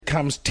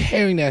comes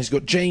tearing down. He's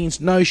got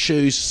jeans, no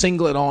shoes,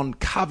 singlet on,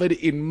 covered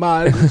in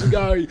mud. He's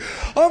going,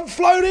 I'm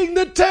floating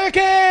the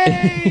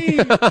turkey!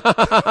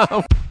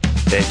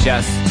 They're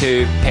just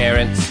two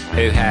parents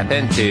who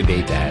happen to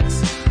be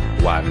dads.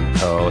 One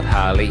called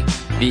Harley,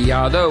 the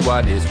other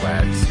one is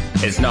Wads.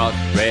 It's not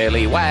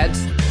really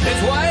Wads,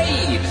 it's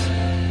Wade!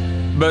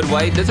 But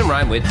Wade doesn't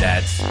rhyme with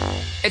dads.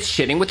 It's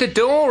shitting with the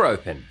door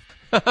open.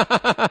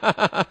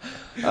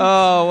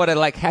 Oh, what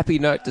a happy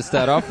note to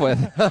start off with.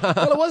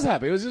 Well, it was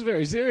happy. It was just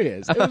very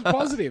serious. It was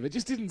positive. It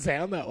just didn't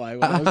sound that way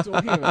when I was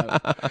talking about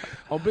it.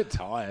 I'm a bit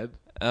tired.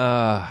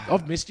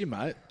 I've missed you,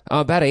 mate.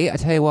 Oh, Batty, I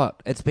tell you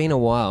what, it's been a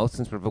while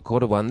since we've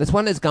recorded one. This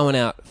one is going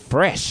out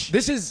fresh.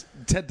 This is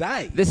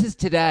today. This is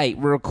today.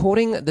 We're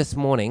recording this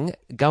morning,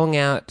 going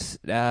out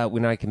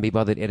when I can be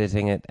bothered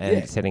editing it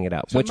and setting it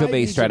up, So which will be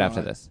maybe straight tonight.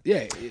 after this.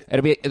 Yeah.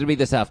 It'll be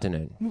this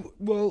afternoon.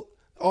 Well,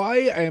 I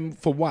am,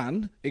 for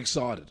one,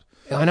 excited.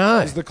 I know.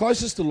 It's the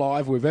closest to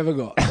live we've ever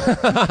got.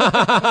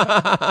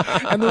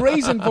 And the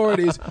reason for it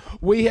is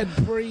we had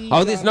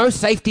Oh, there's no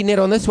safety net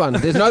on this one.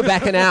 There's no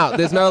backing out.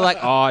 There's no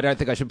I don't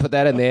think I should put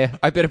that in there.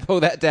 I better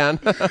pull that down.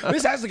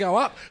 This has to go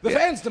up. The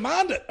fans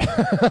demand it.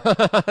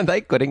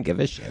 They couldn't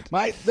give a shit.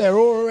 Mate, they're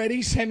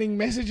already sending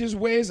messages.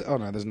 Oh,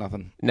 no, there's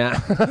nothing. Nah.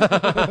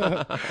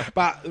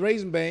 But the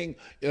reason being,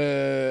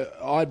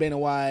 I'd been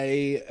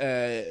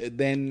away,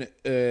 then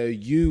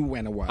you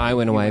went away. I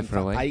went You away went for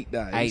a week. 8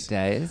 days. 8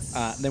 days.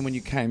 Then when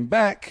you came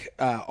back,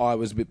 I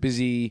was a bit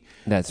busy.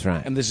 That's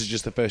right. And this is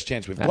just the first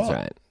chance we've That's got.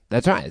 right.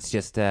 That's right. It's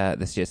just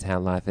that's just how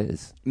life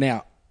is.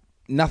 Now,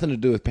 nothing to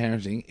do with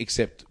parenting,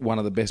 except one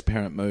of the best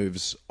parent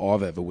moves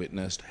I've ever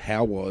witnessed.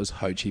 How was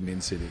Ho Chi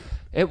Minh City?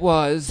 It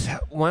was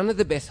one of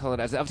the best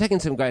holidays. I've taken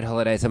some great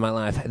holidays in my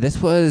life.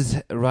 This was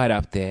right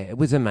up there. It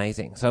was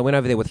amazing. So I went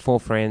over there with 4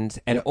 friends,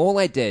 and all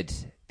I did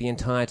the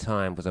entire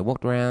time was I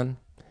walked around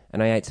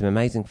and I ate some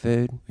amazing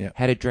food,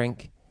 had a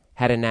drink,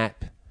 had a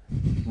nap,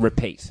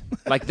 repeat.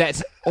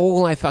 That's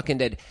all I fucking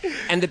did.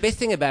 And the best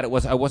thing about it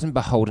was I wasn't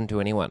beholden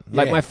to anyone.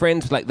 My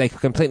friends, they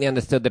completely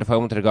understood that if I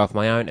wanted to go off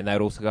my own, and they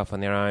would also go off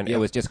on their own. It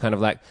was just kind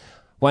of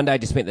one day I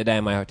just spent the day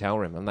in my hotel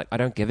room. I'm I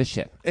don't give a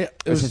shit. It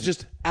was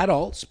just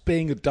adults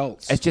being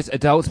adults. It's just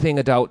adults being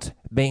adults,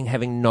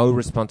 having no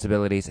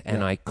responsibilities,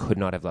 and I could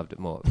not have loved it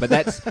more. But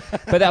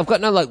but I've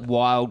got no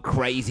wild,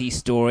 crazy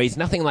stories.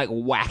 Nothing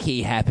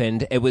wacky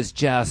happened. It was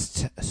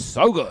just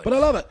so good. But I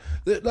love it.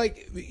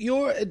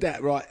 You're a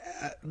dad, right?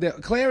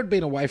 Claire had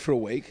been away for a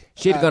week.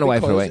 She'd gone away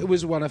for a week. It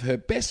was one of her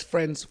best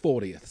friend's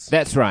 40th.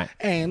 That's right.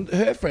 And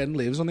her friend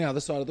lives on the other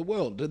side of the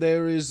world.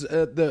 There is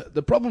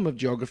the problem of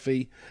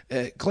geography.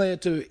 Claire,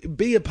 to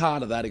be a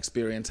part of that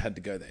experience, had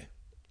to go there.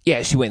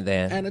 Yeah, she went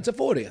there. And it's a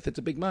 40th. It's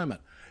a big moment.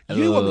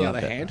 You, on the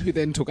other hand, who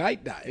then took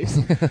 8 days,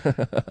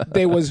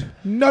 there was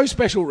no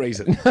special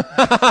reason. Nobody's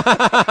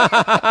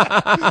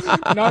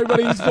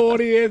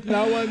 40th,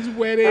 no one's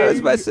wedding. That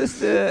was my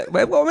sister.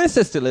 Well, my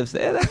sister lives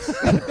there.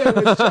 There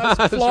was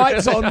just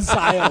flights on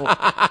sale.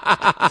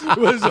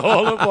 Was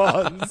all it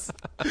was.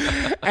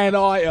 And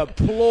I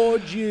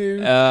applaud you.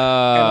 And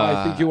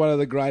I think you're one of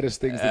the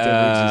greatest things that's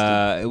ever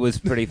existed. It was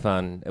pretty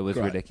fun. It was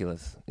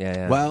ridiculous.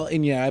 Yeah. Well,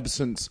 in your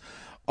absence,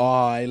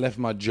 I left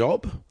my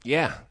job.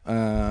 Yeah.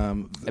 A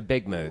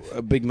big move.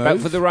 A big move. But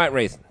for the right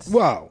reasons.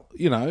 Well,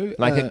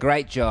 a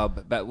great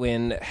job, but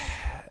when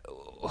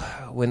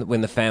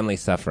the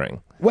family's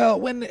suffering.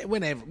 Well,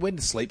 when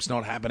sleep's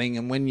not happening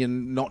and when you're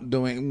not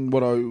doing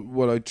what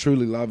I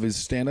truly love is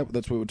stand up.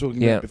 That's what we were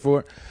talking about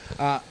before,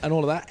 and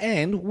all of that.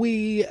 And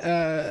we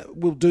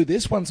will do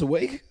this once a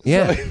week.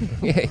 Yeah, So,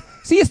 yeah.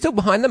 See, you're still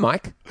behind the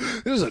mic.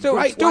 This is Still a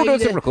great doing way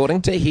some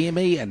recording to hear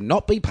me and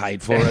not be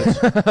paid for it.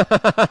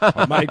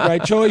 I've made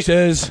great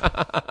choices.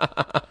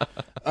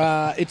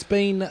 It's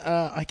been,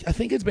 I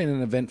think it's been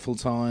an eventful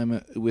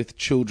time with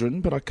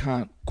children, but I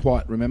can't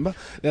quite remember.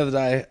 The other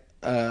day,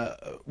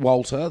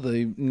 Walter,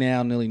 the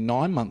now nearly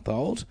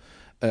 9-month-old,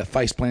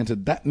 face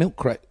planted that milk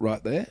crate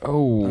right there.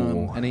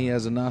 Oh. And he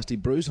has a nasty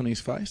bruise on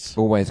his face.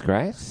 Always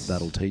great.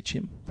 That'll teach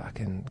him.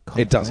 Fucking.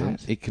 It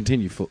doesn't. He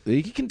continues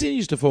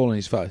to fall on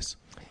his face.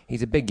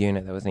 He's a big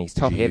unit, though, isn't he? He's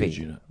top heavy.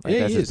 Unit.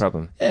 That's his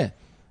problem. Yeah.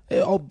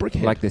 Old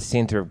brickhead. The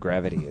center of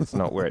gravity. It's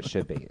not where it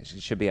should be. It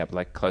should be up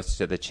close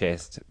to the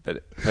chest.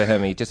 But for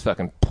him, he just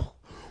fucking.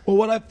 Well,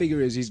 what I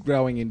figure is he's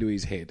growing into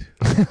his head.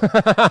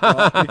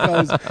 Right?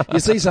 Because you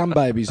see some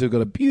babies who've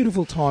got a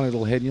beautiful tiny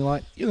little head and you're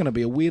like, you're going to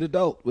be a weird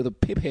adult with a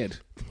pip head.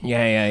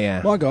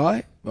 Yeah. My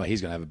guy, well,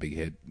 he's going to have a big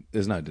head.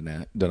 There's no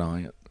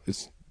denying it.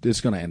 It's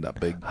going to end up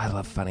big. I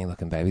love funny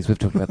looking babies. We've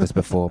talked about this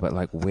before,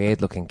 but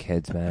weird looking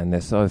kids, man.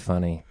 They're so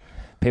funny.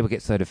 People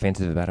get so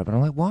defensive about it, but I'm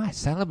like, why?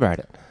 Celebrate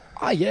it.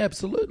 Oh, yeah,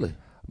 absolutely.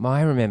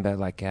 I remember,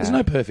 there's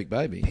no perfect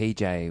baby.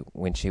 PJ,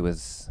 when she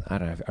was, I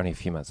don't know, only a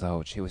few months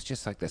old, she was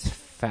just this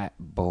fat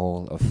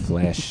ball of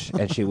flesh,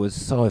 and she was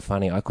so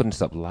funny. I couldn't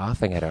stop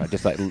laughing at her. I'd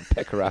just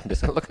pick her up and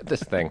just look at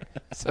this thing.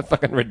 It's so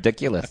fucking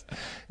ridiculous.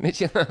 And then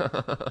she,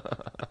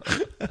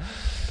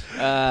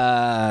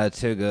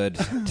 too good.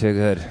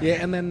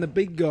 Yeah, and then the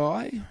big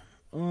guy,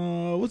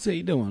 What's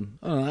he doing?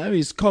 I don't know.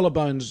 His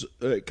collarbone's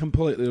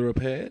completely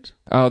repaired.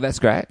 Oh, that's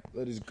great.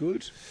 That is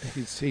good.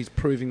 He's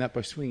proving that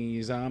by swinging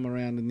his arm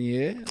around in the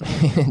air.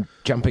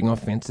 Jumping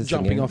off fences.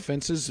 Diving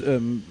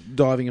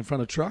in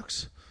front of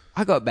trucks.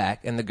 I got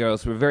back and the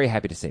girls were very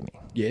happy to see me.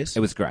 Yes. It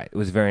was great. It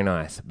was very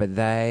nice. But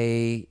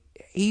they,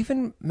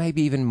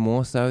 maybe even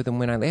more so than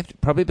when I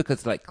left, probably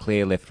because like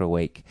Claire left for a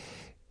week,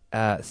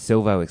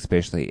 Silvo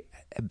especially,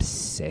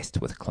 obsessed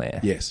with Claire.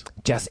 Yes.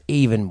 Just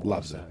even more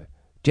Loves so. her.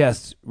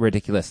 Just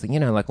ridiculously,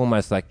 like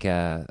almost like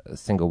a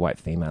single white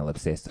female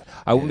obsessed.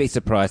 I wouldn't be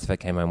surprised if I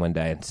came home one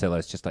day and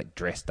Silla's just like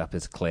dressed up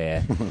as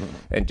Claire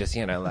and just,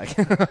 like,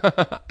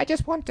 I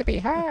just want to be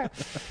her.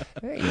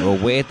 You're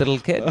a weird little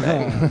kid,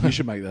 mate. You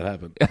should make that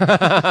happen.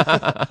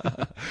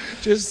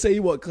 Just see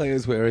what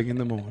Claire's wearing in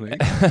the morning.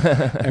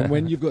 And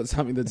when you've got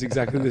something that's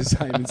exactly the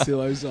same in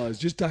Silo's size,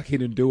 just duck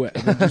in and do it.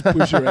 And then just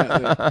push her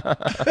out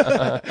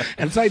there.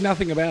 And say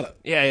nothing about it.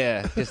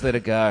 Yeah. Just let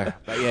it go.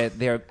 But yeah,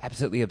 they're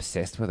absolutely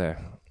obsessed with her.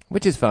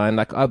 Which is fine.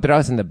 But I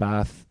was in the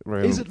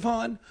bathroom. Is it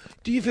fine?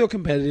 Do you feel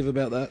competitive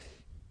about that?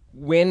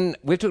 When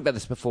we've talked about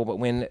this before, but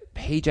when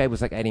PJ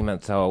was like 18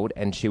 months old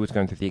and she was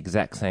going through the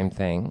exact same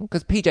thing,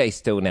 because PJ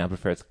still now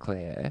prefers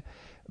Claire,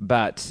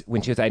 but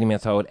when she was 18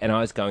 months old and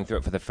I was going through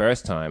it for the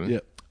first time,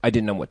 I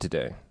didn't know what to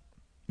do.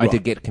 Right. I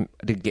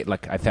did get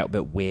like I felt a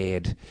bit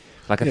weird.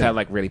 Like I felt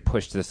like really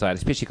pushed to the side,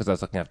 especially because I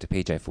was looking after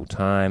PJ full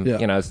time,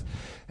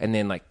 and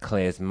then like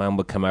Claire's mum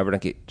would come over and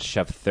I'd get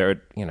shoved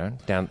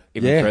down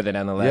even further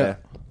down the ladder.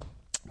 Yeah.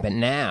 But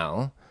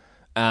now,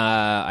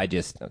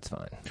 it's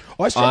fine.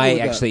 I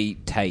actually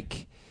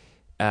take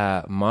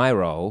my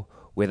role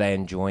where they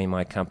enjoy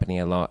my company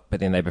a lot,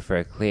 but then they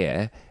prefer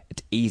Claire.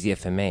 It's easier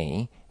for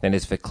me than it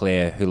is for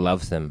Claire, who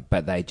loves them,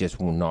 but they just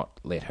will not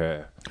let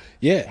her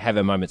have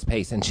a moment's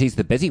peace. And she's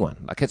the busy one.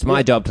 Like, it's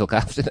my job to look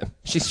after them.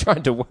 She's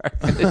trying to work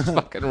and it's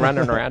fucking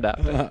running around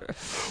after her.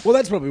 Well,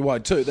 that's probably why,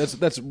 too.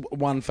 That's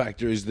one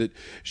factor, is that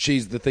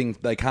she's the thing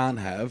they can't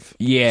have.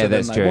 Yeah, so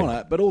that's then they true. Want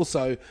it. But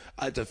also,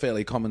 it's a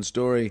fairly common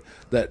story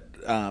that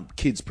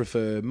kids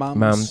prefer mums.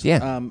 Mums,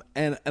 yeah.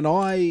 And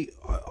I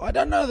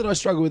don't know that I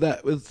struggle with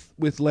that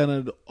with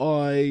Leonard.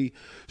 I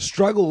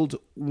struggled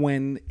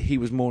when he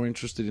was more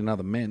interested in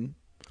other men.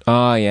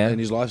 Oh, yeah. In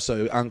his life,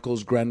 so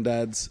uncles,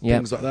 granddads,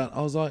 things like that.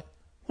 I was like,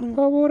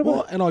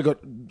 what? And I got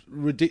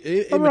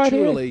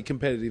immaturely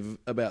competitive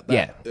about that.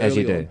 Yeah, as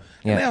you do.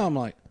 Yeah. And now I'm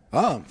like,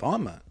 I'm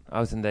fine, mate. I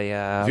was in the...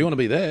 if you want to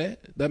be there,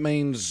 that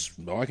means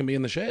I can be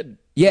in the shed.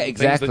 Yeah,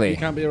 exactly. Things that you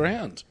can't be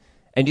around.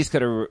 And you just got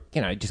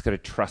to,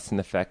 trust in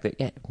the fact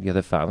that, you're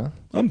the father.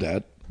 I'm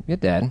dad. You're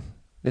dad.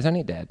 There's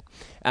only a dad.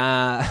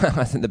 I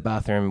was in the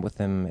bathroom with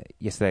them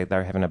yesterday. They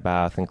were having a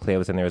bath, and Claire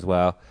was in there as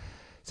well.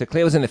 So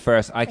Claire was in the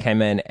first, I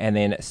came in, and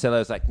then Scylla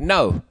was like,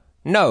 no.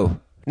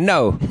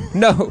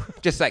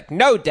 Just like,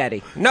 no,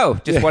 daddy, no.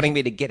 Just wanting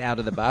me to get out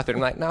of the bathroom.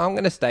 I'm like, no, I'm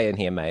going to stay in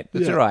here, mate.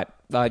 It's all right.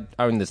 I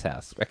own this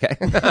house, okay?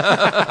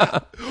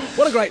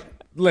 What a great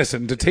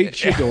lesson to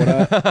teach your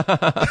daughter.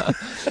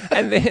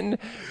 And then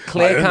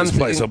Claire comes... this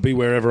place, I'll be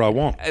wherever I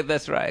want.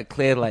 That's right.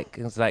 Claire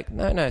was like,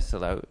 no,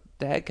 Scylla,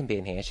 Dad can be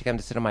in here. She came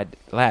to sit on my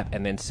lap,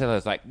 and then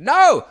Scylla's like,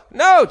 no,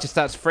 just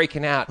starts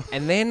freaking out.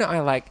 And then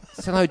I like,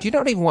 Scylla, do you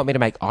not even want me to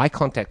make eye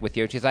contact with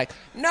you? And she's like,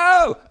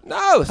 no.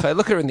 So I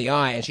look her in the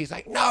eye, and she's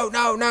like, no.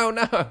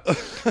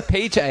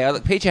 PJ, I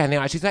look PJ in the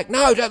eye. She's like,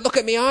 no, don't look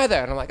at me either.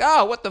 And I'm like,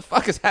 oh, what the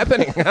fuck is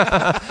happening?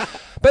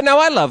 But no,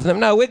 I love them.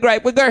 No, we're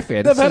great. We're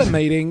girlfriends. They've had a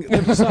meeting.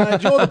 They've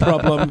decided you're the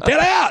problem. Get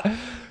out.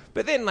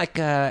 But then, like,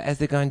 as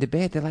they're going to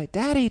bed, they're like,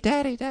 Daddy.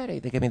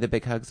 They give me the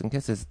big hugs and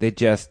kisses. They're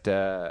just,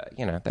 they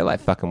like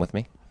fucking with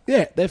me.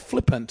 Yeah, they're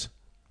flippant.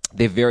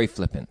 They're very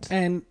flippant.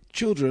 And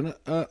children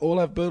all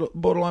have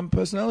borderline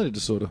personality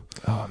disorder.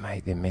 Oh,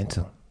 mate, they're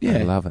mental. Yeah.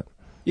 I love it.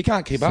 You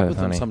can't keep up with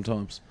them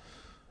sometimes.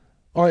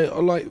 I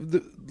like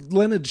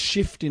Leonard's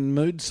shift in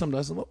mood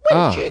sometimes. I'm like,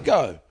 where did you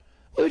go?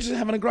 We were just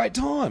having a great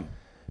time.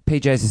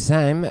 PJ's the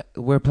same.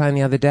 We were playing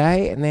the other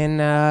day, and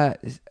then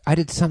I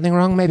did something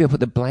wrong. Maybe I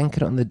put the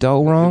blanket on the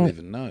doll wrong. Who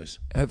even knows?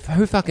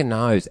 Who fucking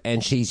knows?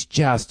 And she's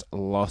just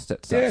lost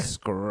it. Starts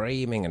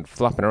screaming and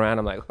flopping around.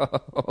 I'm like,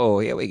 oh,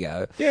 here we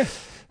go.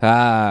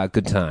 Yeah.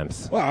 Good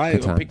times. Well, I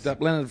picked up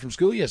Leonard from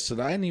school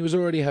yesterday, and he was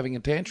already having a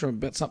tantrum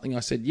about something I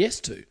said yes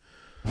to.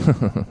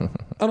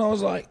 And I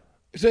was like,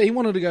 so he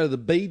wanted to go to the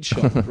bead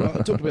shop, right?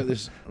 I talked about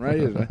this on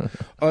radio today.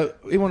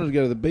 He wanted to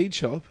go to the bead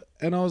shop,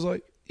 and I was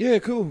like, yeah,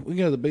 cool. We can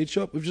go to the beach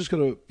shop. We've just got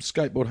to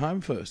skateboard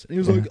home first. And he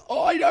was like,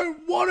 I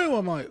don't want to.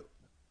 I'm like,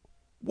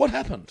 what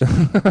happened?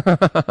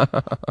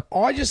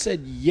 I just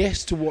said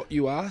yes to what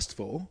you asked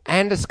for.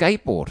 And a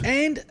skateboard.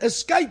 And a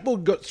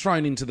skateboard got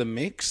thrown into the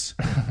mix.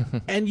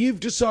 And you've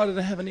decided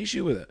to have an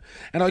issue with it.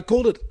 And I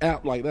called it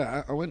out like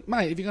that. I went,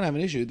 mate, if you're going to have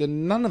an issue,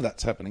 then none of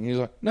that's happening. He was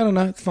like, no,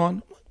 it's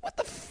fine. What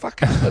the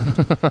fuck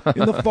happened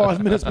in the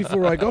 5 minutes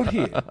before I got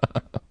here?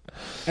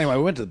 Anyway,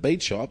 we went to the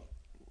beach shop,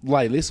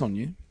 lay this on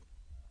you.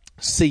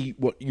 See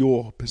what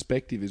your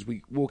perspective is.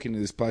 We walk into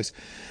this place.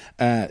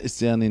 It's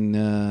down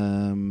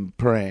in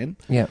Prahran.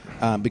 Yeah.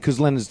 Because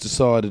Leonard's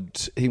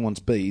decided he wants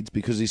beads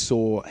because he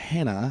saw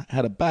Hannah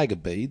had a bag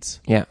of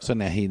beads. Yeah. So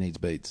now he needs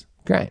beads.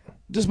 Great.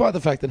 Despite the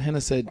fact that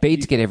Hannah said...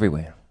 Beads get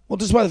everywhere. Well,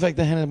 despite the fact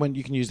that Hannah went,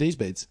 you can use these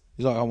beads.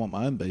 He's like, I want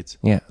my own beads.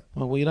 Yeah.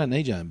 Well, you don't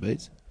need your own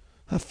beads.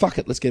 Oh, fuck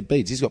it, let's get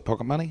beads. He's got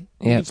pocket money.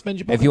 You Yeah. can spend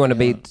your pocket If you want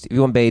money beads, if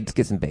you want beads,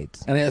 get some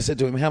beads. And I said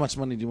to him, how much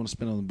money do you want to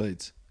spend on the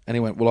beads? And he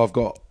went, well, I've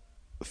got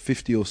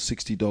 $50 or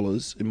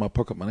 $60 in my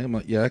pocket money. I'm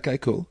like, yeah, okay,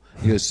 cool.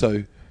 He goes,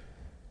 so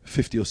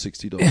 $50 or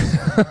 $60.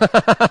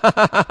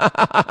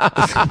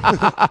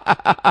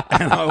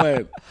 And I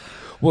went,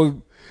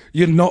 well,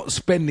 you're not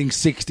spending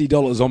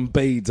 $60 on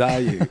beads, are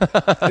you?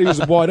 And he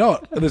was, why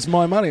not? And it's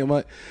my money. I'm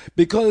like,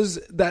 because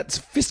that's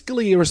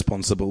fiscally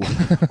irresponsible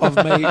of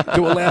me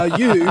to allow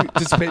you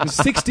to spend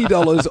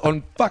 $60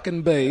 on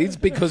fucking beads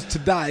because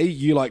today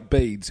you like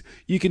beads.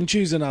 You can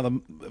choose another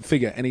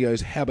figure. And he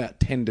goes, how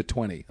about 10 to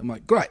 20? I'm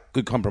like, great,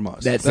 good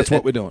compromise. That's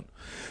what we're doing.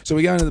 So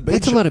we go into the bead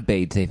That's shop. a lot of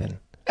beads, even.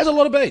 There's a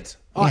lot of beads.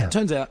 Oh, Yeah. it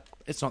turns out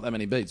it's not that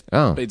many beads.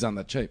 Oh. Beads aren't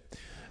that cheap.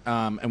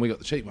 And we got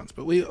the cheap ones.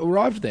 But we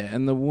arrived there,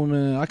 and the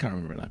woman, I can't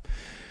remember her name.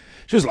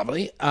 She was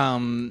lovely.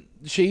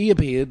 She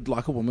appeared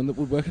like a woman that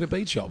would work at a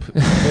bead shop. That's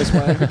the best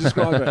way I could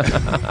describe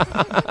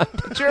her.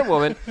 Picture a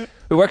woman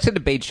who works at a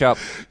bead shop.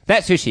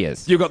 That's who she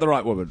is. You got the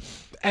right woman.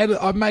 And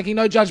I'm making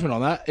no judgment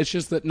on that. It's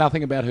just that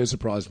nothing about her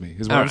surprised me,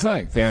 is what All I'm right.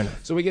 saying. Fair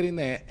enough. So we get in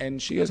there, and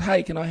she goes,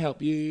 hey, can I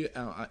help you?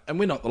 And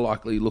we're not the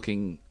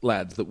likely-looking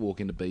lads that walk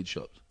into bead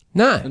shops.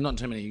 No. And not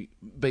too many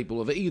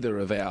people of either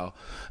of our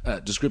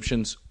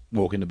descriptions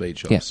walk into bead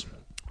shops. Yes.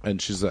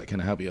 And she's like, can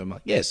I help you? I'm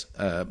like, yes,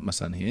 my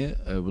son here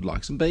would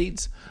like some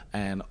beads,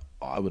 and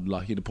I would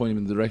like you to point him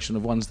in the direction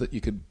of ones that you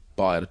could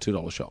buy at a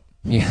 $2 shop.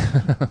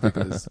 Yeah.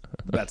 Because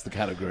that's the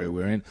category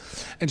we're in.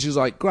 And she's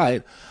like,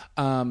 great.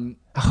 A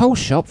whole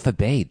shop for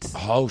beads. A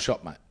whole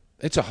shop, mate.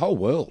 It's a whole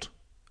world.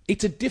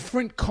 It's a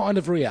different kind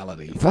of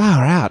reality.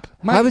 Far out.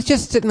 Mate. I was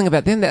just thinking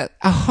about then that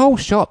a whole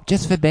shop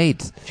just for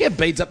beads. She had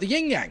beads up the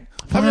yin yang.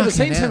 I've never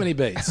seen Fucking so hell. many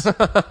beads.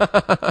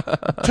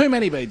 Too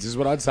many beads is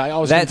what I'd say. I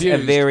was That's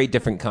confused. a very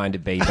different kind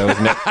of bead, though,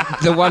 isn't it?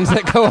 The ones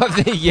that go up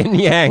the yin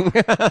yang.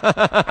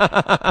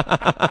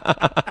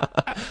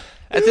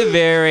 That's a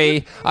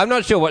very... I'm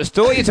not sure what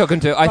store you're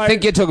talking to. I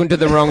think you're talking to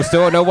the wrong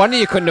store. No wonder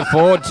you couldn't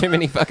afford too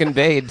many fucking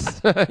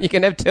beads. You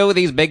can have two of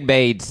these big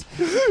beads.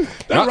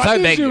 Not right, so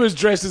that big. She was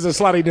dressed as a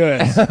slutty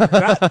nurse.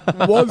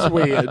 That was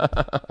weird.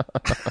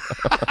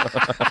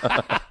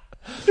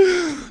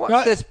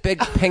 What's this big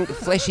pink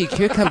fleshy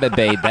cucumber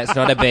bead? That's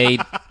not a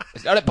bead.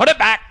 It's not a, put it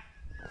back.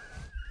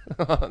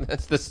 Oh,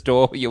 that's the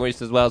store you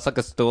wish as well. It's like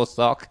a store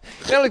sock.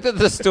 You know, like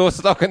the store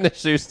sock in the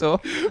shoe store.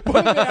 Put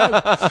it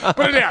down.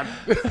 Put it down.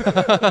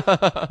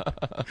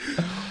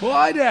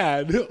 Why,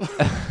 Dad?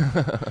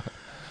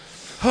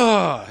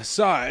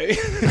 So,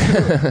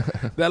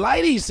 the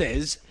lady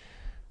says,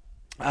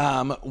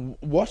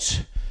 what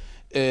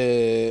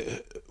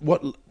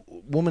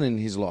woman in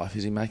his life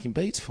is he making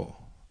beads for?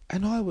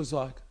 And I was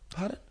like,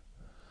 pardon?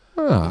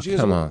 Oh, She goes,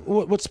 come on.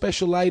 What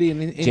special lady in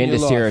Gender your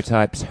life?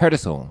 stereotypes hurt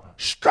us all.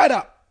 Straight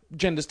up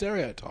gender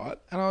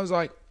stereotype. And I was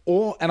like,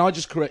 and I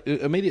just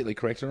immediately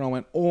corrected her. I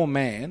went, or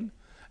man.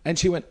 And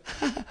she went,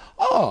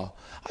 oh,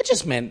 I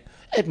just meant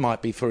it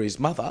might be for his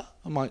mother.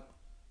 I'm like,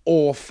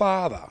 or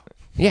father.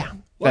 Yeah,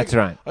 that's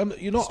right.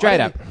 You're not, Straight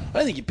I up.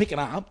 don't think you're picking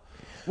up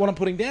what I'm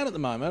putting down at the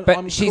moment. But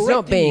I'm she's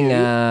not correcting being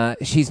you.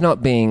 she's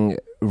not being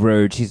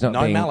rude. She's not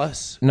No being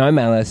malice. No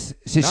malice.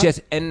 She's No. just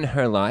in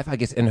her life, I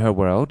guess, in her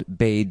world,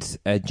 beads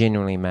are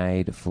generally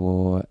made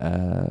for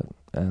a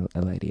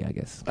lady, I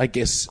guess. I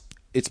guess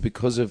it's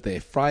because of their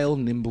frail,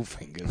 nimble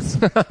fingers.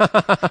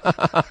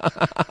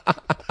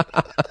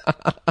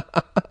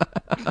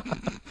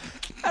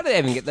 How did they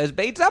even get those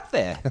beads up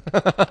there?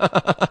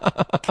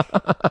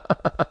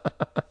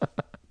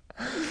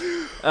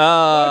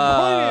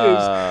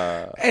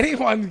 The point is,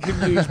 anyone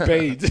can use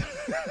beads.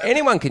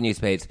 Anyone can use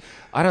beads.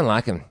 I don't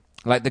like them.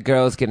 Like the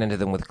girls get into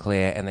them with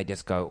Claire and they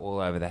just go all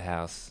over the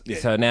house. Yeah.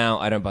 So now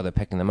I don't bother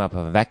picking them up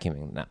or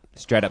vacuuming. No,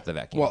 straight up the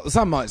vacuum. Well,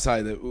 some might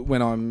say that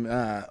when I'm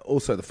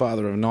also the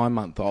father of a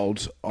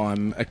 9-month-old,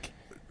 I'm a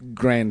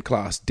grand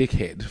class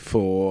dickhead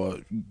for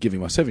giving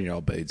my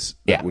 7-year-old beads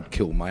that Yeah. would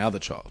kill my other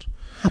child.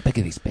 How big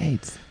are these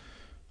beads?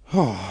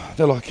 Oh,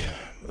 they're like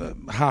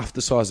half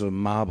the size of a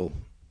marble,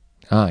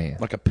 Oh, yeah.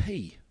 like a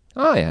pea.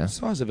 Oh, yeah.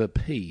 Size of a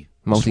pea.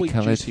 Multicoloured.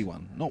 Sweet, juicy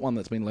one. Not one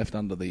that's been left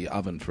under the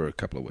oven for a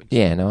couple of weeks.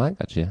 Yeah, no, I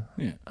got you.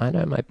 Yeah. I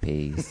know my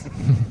peas.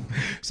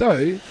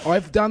 So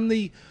I've done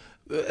the,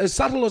 as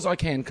subtle as I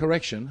can,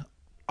 correction.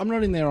 I'm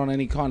not in there on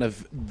any kind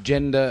of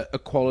gender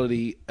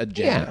equality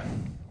agenda. Yeah.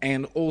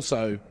 And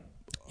also,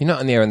 You're not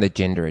in there on the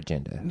gender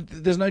agenda.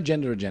 there's no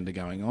gender agenda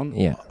going on.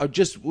 Yeah. I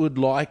just would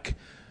like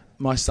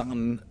my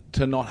son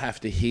to not have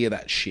to hear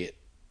that shit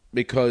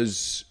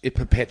because it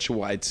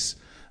perpetuates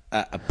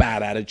a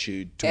bad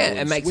attitude towards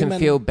Yeah, it makes women, him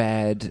feel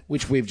bad.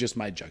 which we've just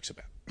made jokes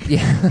about.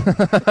 Yeah.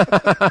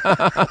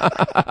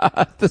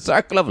 The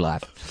circle of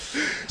life.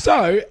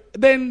 So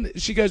then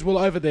she goes, well,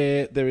 over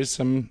there is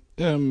some,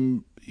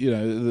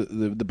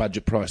 the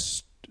budget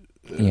price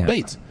Yeah.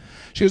 beads.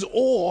 She goes,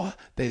 or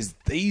there's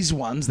these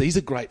ones. These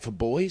are great for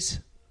boys.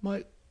 I'm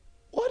like,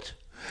 what?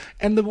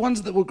 And the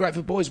ones that were great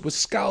for boys were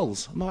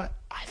skulls. I'm like,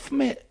 I've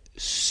met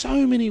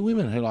so many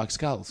women who like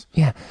skulls.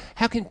 Yeah.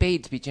 How can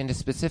beads be gender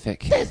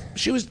specific?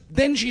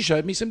 She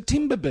showed me some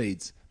timber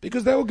beads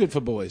because they were good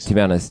for boys. To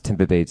be honest,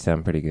 timber beads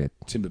sound pretty good.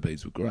 Timber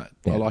beads were great.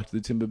 Yeah. I liked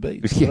the timber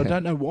beads. Yeah. But I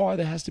don't know why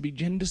there has to be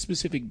gender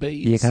specific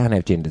beads. You can't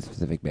have gender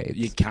specific beads.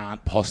 You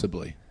can't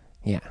possibly.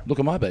 Yeah. Look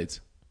at my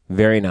beads.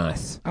 Very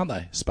nice. Aren't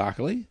they?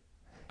 Sparkly.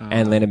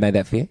 And Leonard made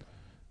that for you?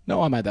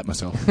 No, I made that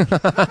myself.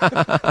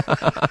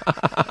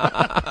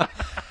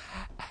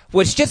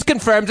 Which just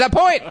confirms our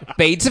point.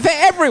 Beads are for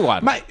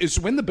everyone. Mate, it's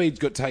when the beads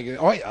got taken.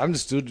 I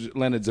understood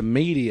Leonard's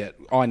immediate,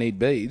 I need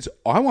beads.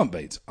 I want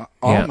beads. I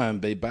want my own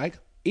bead bag.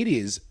 It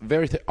is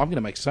very I'm going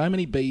to make so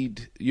many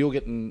bead. You're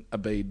getting a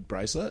bead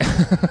bracelet.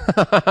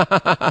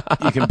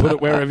 You can put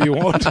it wherever you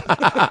want.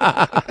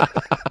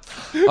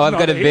 I've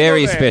got a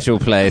very special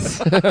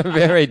place.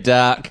 Very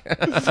dark.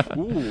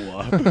 Ooh.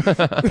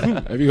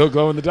 Have you got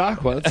glow in the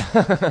dark ones?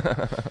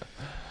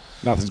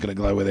 Nothing's going to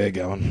glow where they're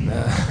going.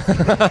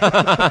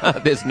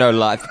 There's no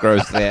life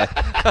growth there.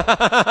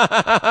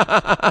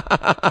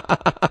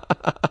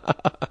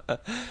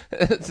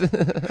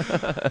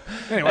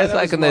 Anyway, it's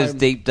like in those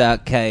deep,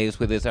 dark caves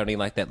where there's only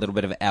like that little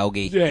bit of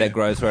algae that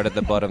grows right at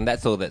the bottom.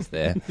 That's all that's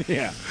there.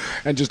 Yeah,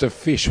 and just a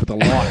fish with a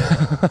light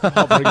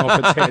hovering off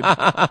its head.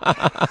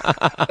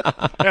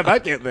 How'd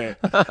that get there?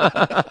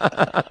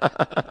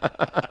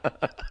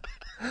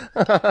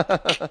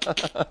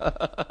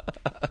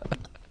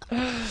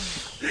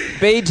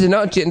 Beads are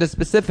not gender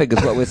specific,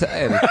 is what we're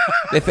saying.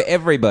 They're for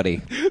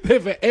everybody. They're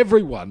for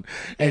everyone,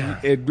 and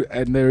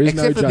there is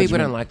no Except for judgment. people who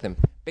don't like them.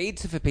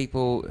 Beads are for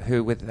people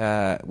who with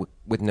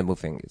nimble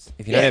fingers.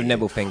 If you don't have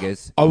nimble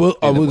fingers, I will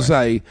they're the worst.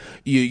 say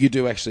you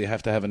do actually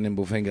have to have a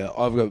nimble finger.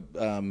 I've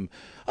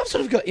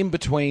sort of got in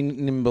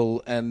between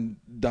nimble and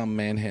dumb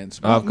man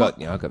hands. I've got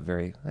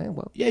very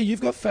well. Yeah,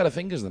 you've got fatter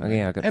fingers than me.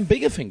 Yeah, I've got and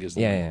bigger fingers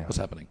than me. Yeah. What's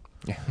happening?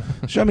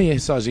 Show me the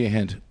size of your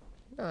hand.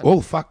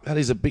 Oh, fuck, that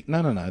is a big...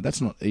 No, that's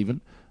not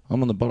even.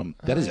 I'm on the bottom.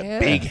 That is a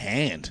big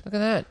hand. Look at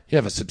that. You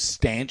have a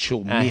substantial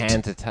Our mitt.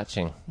 hands are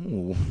touching.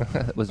 Ooh.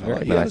 It was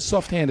very You have a nice.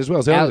 soft hand as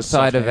well. So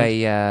Outside of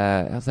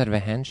a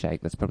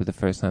handshake, that's probably the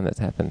first time that's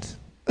happened.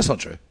 That's not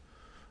true.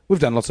 We've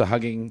done lots of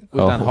hugging.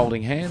 We've done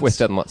holding hands. We've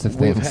done lots of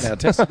We've things. had our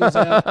testicles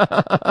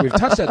out. We've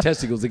touched our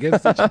testicles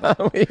against each other.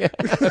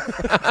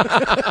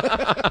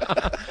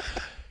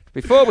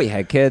 Before we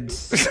had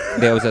kids,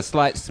 there was a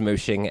slight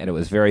smooshing, and it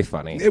was very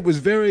funny. It was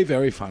very,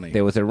 very funny.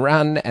 There was a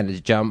run and a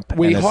jump.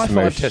 We and a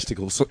high-fived smoosh.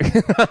 testicles.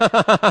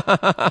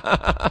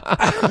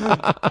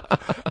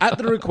 At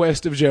the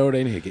request of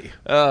Geraldine Hickey.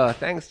 Oh,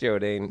 thanks,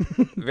 Geraldine.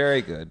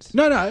 Very good.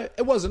 No,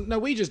 it wasn't. No,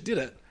 we just did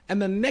it.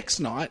 And the next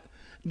night,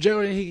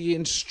 Geraldine Hickey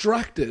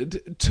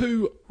instructed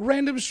two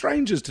random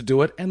strangers to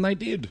do it, and they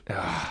did.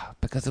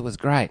 Because it was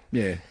great.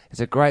 Yeah. It's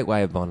a great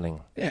way of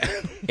bonding. Yeah.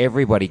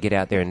 Everybody get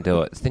out there and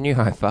do it. It's the new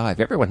high five.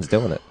 Everyone's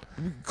doing it.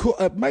 Cool.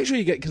 Make sure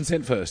you get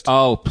consent first.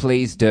 Oh,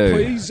 please do.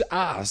 Please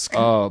ask.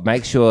 Oh,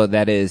 make sure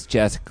that is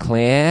just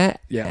clear.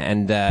 Yeah.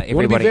 And You want to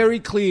everybody. be very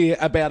clear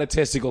about a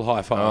testicle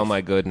high five. Oh,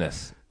 my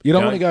goodness. You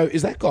don't want to go,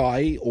 is that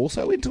guy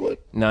also into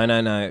it?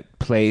 No.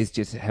 Please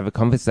just have a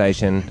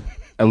conversation.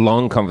 A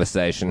long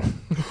conversation.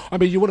 I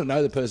mean, you want to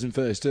know the person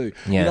first, too.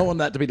 Yeah. You don't want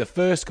that to be the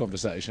first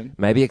conversation.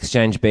 Maybe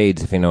exchange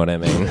beads, if you know what I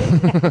mean.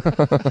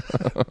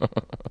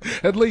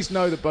 At least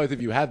know that both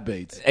of you have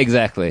beads.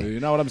 Exactly. You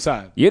know what I'm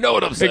saying? You know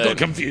what I'm It saying. got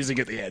confusing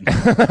at the end.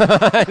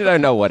 I don't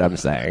know what I'm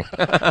saying.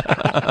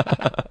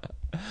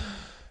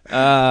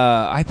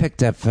 I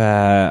picked up...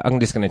 I'm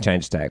just going to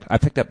change tack. I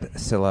picked up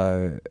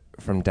Silo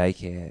from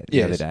daycare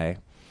the other day.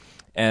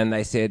 And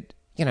they said,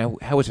 you know,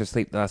 how was her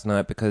sleep last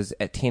night? Because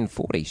at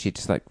 10:40, she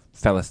just like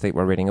fell asleep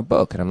while reading a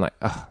book. And I'm like,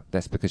 oh,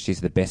 that's because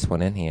she's the best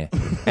one in here.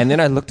 And then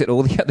I looked at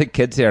all the other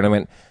kids here and I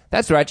went,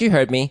 that's right, you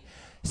heard me.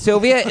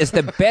 Sylvia is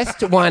the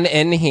best one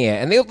in here.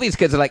 And all these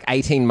kids are like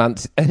 18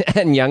 months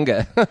and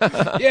younger.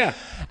 Yeah.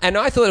 And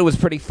I thought it was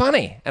pretty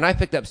funny. And I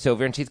picked up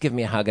Sylvia and she's giving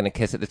me a hug and a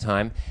kiss at the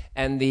time.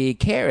 And the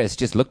carers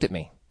just looked at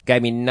me.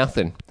 Gave me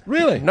nothing.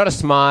 Really? Not a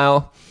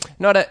smile,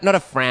 not a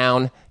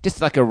frown, just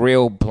like a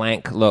real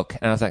blank look.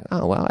 And I was like,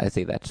 oh, well, I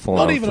see that's fallen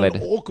Not on even fled.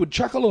 an awkward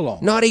chuckle along.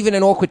 Not even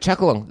an awkward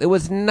chuckle along. There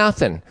was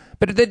nothing.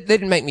 But they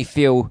didn't make me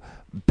feel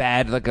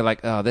bad, like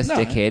oh, this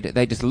dickhead.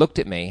 They just looked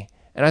at me.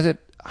 And I said,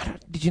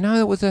 did you know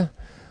that was I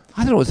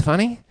thought it was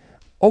funny.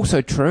 Also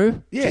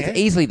true. Yeah. It's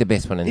easily the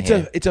best one in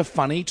here. It's a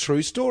funny,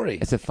 true story.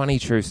 It's a funny,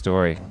 true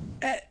story.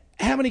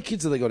 How many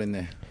kids have they got in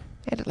there?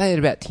 They had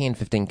about 10,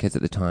 15 kids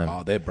at the time.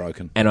 Oh, they're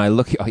broken. And I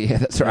look... Oh, yeah,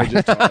 that's right.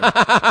 They're just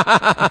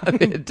tired.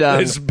 They're done.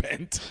 They're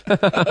spent.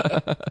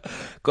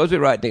 Because we're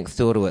right next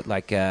door to it,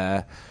 like...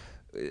 you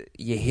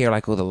hear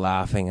like all the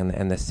laughing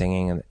and the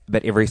singing,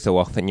 but every so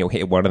often you'll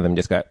hear one of them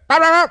just go...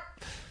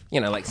 You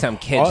know, like some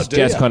kids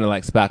just kind of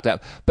like sparked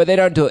up. But they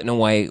don't do it in a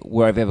way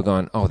where I've ever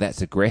gone, oh,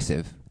 that's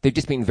aggressive. They've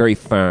just been very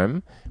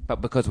firm.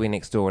 But because we're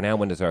next door and our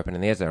windows are open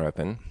and theirs are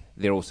open,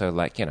 they're also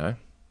like, you know,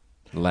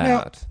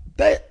 loud.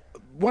 Now,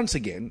 once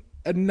again,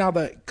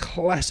 another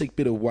classic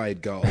bit of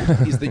Wade Gold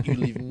is that you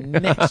live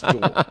next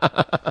door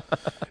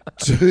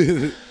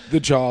to the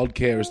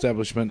childcare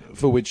establishment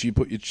for which you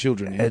put your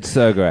children in. It's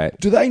so great.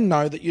 Do they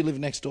know that you live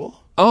next door?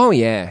 Oh,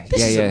 yeah. This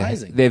yeah, is yeah.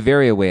 amazing. They're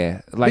very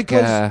aware. Like,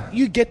 Because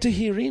you get to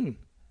hear in.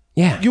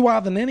 yeah. You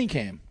are the nanny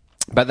cam.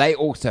 But they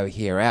also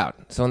hear out.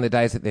 So on the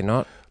days that they're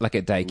not, like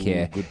at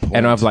daycare, good point.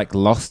 and I've like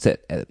lost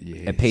it at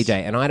Yes. PJ,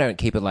 and I don't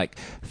keep it like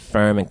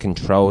firm and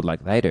controlled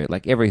like they do.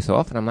 Like every so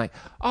often, I'm like,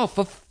 oh,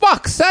 for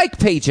fuck's sake,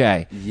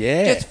 PJ,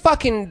 Yeah. just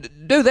fucking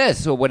do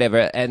this or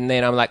whatever. And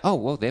then I'm like, oh,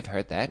 well, they've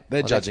heard that. They're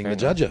Well, that's judging the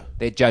very nice. judger.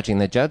 They're judging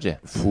the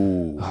judger.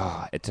 Ooh.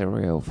 Oh, it's a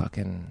real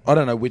fucking. I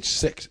don't know which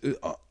sex.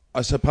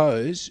 I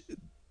suppose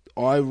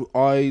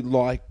I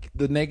like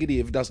the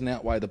negative doesn't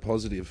outweigh the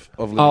positive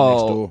of living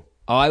next door.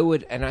 I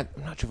would, and I'm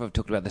not sure if I've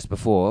talked about this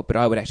before, but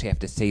I would actually have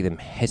to see them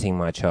hitting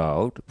my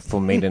child for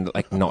me to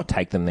like not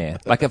take them there.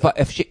 Like if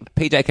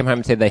PJ came home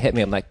and said they hit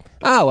me, I'm like,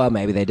 oh well,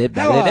 maybe they did,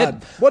 maybe How they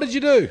hard? What did you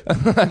do?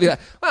 did. I'd be like,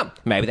 well,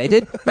 maybe they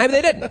did, maybe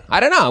they didn't.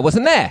 I don't know. I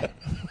wasn't there.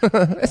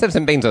 Let's have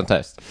some beans on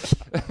toast.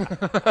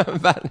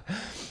 But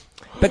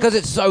because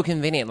it's so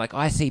convenient, like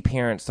I see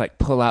parents like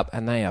pull up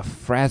and they are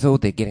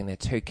frazzled. They're getting their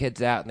 2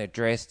 kids out and they're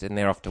dressed and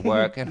they're off to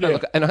work. And, I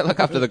look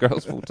after the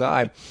girls full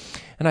time,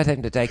 and I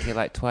take them to daycare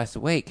like twice a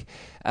week.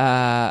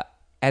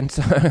 And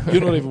so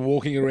You're not even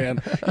walking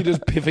around. You're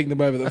just piffing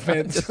them over the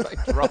fence. just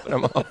like dropping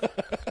them off.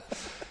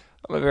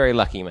 I'm a very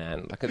lucky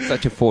man. Like it's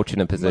such a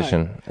fortunate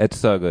position. It's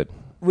so good.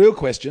 Real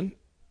question.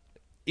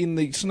 In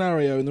the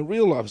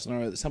real life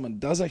scenario that someone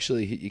does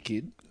actually hit your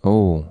kid,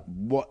 Oh,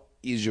 what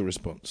is your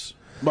response?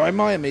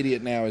 My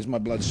immediate now is my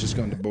blood's just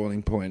gone to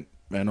boiling point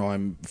and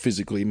I'm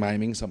physically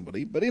maiming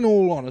somebody. But in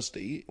all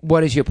honesty,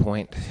 what is your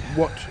point?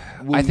 what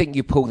will I think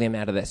you pull them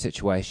out of that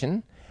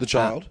situation. the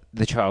child?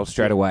 The child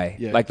straight away.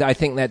 Yeah. Like I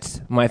think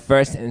that's my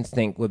first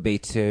instinct would be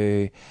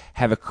to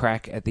have a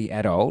crack at the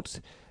adult,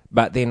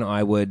 but then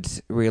I would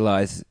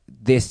realise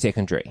they're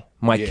secondary.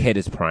 My Yeah. kid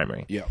is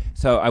primary. Yeah.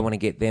 So I want to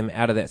get them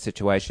out of that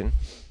situation.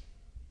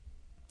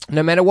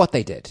 No matter what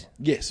they did.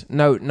 Yes.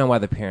 No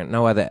other parent,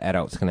 no other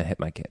adult's going to hit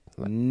my kid.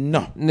 Like,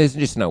 No. there's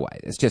just no way.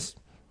 It's just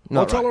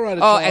not I'll right. tolerate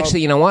a Oh, child-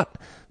 actually, you know what?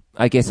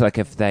 I guess like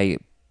if they,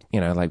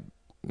 like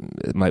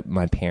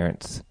my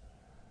parents,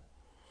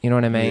 you know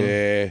what I mean?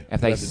 Yeah.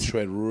 If they have to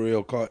tread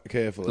real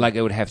carefully. Like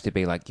it would have to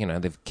be like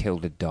they've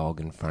killed a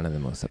dog in front of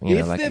them or something. You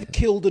if know, like they've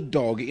killed a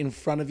dog in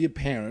front of your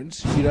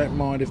parents, you don't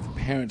mind if the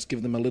parents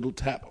give them a little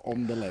tap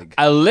on the leg.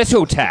 a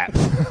little tap.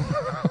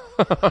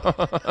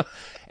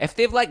 If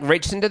they've like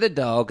reached into the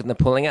dog and they're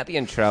pulling out the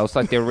entrails,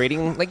 like they're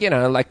reading, like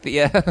like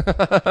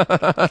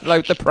the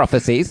like the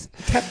prophecies.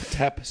 Tap,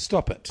 tap,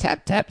 stop it.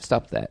 Tap,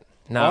 stop that.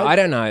 No, I- I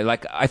don't know.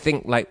 Like I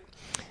think like,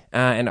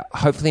 and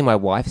hopefully my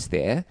wife's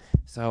there,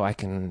 so I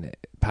can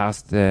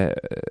pass the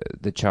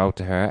child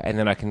to her, and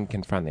then I can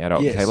confront the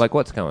adult Yes. and say like,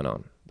 what's going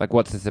on? Like,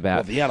 what's this Well,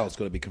 about? the adult's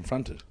got to be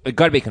confronted. It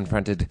got to be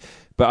confronted,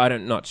 but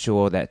I'm not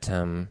sure that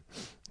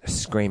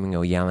screaming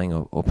or yelling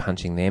or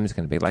punching them is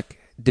going to be like.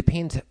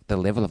 Depends the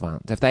level of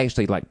violence. If they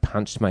actually like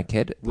punched my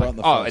kid, Right like, in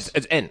the oh, face.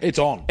 it's in, It's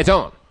on. it's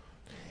on.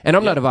 And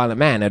I'm not a violent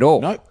man at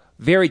all. No.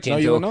 Very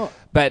gentle. you're not.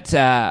 But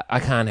I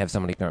can't have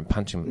somebody go and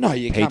punch him. No,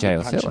 you PJ can't be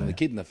or punching Silver. the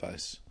kid in the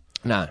face.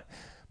 No.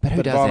 But who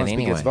But does violence that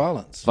anyway? begets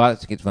violence.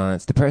 Violence begets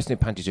violence. The person who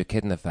punches your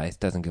kid in the face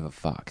doesn't give a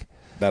fuck.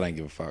 They don't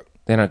give a fuck.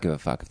 They don't give a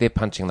fuck. If they're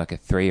punching like a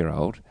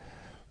 3-year-old,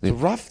 It's a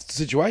rough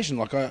situation.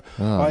 Like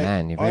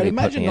man, you've I really put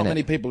imagine me not in many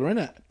it. people are in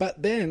it. But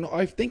then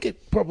I think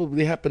it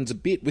probably happens a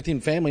bit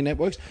within family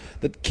networks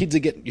that kids are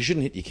getting. You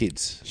shouldn't hit your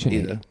kids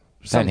Shouldn't either. hit-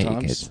 don't hit your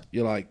Sometimes kids.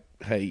 you're like,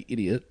 "Hey,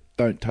 idiot,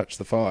 don't touch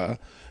the fire."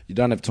 You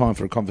don't have time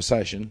for a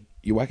conversation.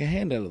 You whack a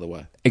hand out of the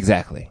way,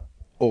 exactly.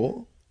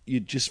 or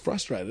you're just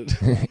frustrated.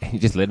 You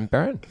just let them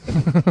burn.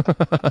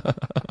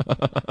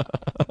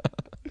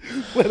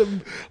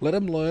 let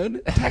them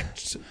learn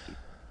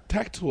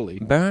tactfully.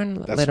 Burn,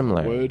 That's let them the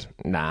learn. word.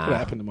 Nah. What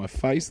happened to my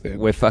face then?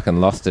 We've fucking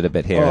lost it a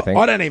bit here, I think.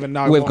 I don't even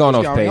know We've what gone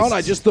was off going on. piece.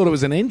 I just thought it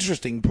was an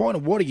interesting point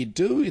of what do you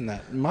do in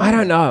that moment? I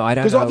don't know.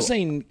 Because I've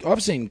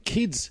seen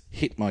kids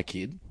hit my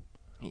kid.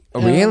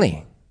 Oh,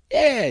 really?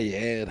 Yeah,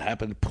 it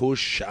happened. Push,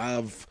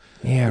 shove.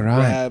 Yeah, right.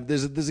 Grab.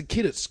 There's a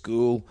kid at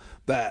school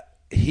that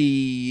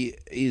he's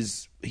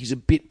a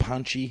bit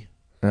punchy,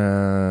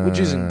 which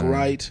isn't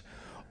great,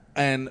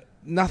 and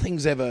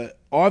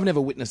I've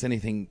never witnessed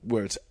anything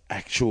where it's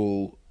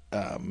actual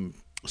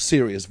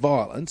serious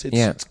violence.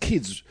 It's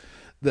kids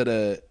that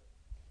are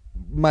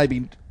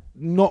maybe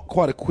not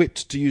quite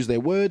equipped to use their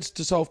words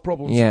to solve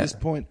problems at this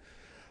point.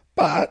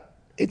 But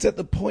it's at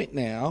the point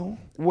now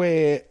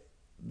where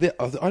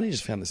I only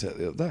just found this out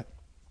the other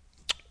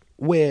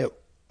day,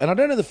 and I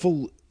don't know the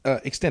full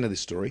extent of this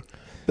story,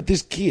 but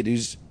this kid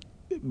who's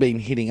been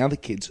hitting other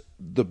kids,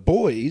 the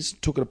boys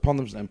took it upon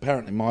themselves.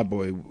 Apparently, my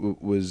boy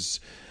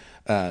was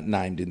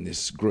named in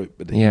this group,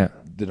 but he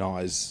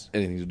denies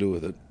anything to do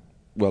with it.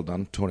 Well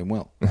done, taught him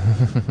well.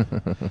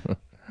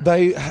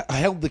 They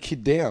held the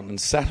kid down and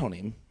sat on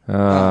him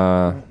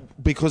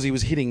because he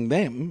was hitting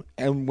them,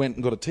 and went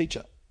and got a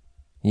teacher.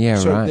 Yeah,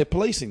 So right. they're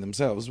policing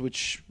themselves,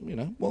 which,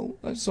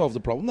 they solved the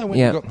problem. They went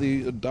and got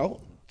the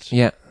adult.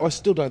 Yeah. I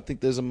still don't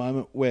think there's a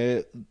moment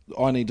where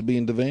I need to be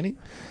intervening.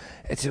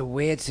 It's a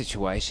weird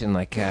situation,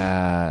 like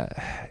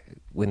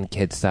when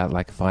kids start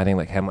like fighting,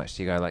 like how much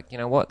do you go like, you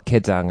know what,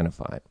 kids are going to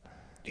fight.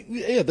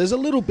 Yeah, there's a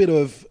little bit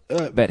of...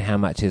 But how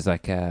much is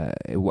like,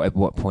 at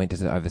what point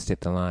does it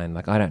overstep the line?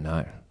 Like, I don't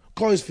know.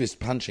 closed fist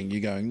punching, you're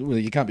going, well,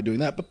 you can't be doing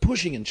that. But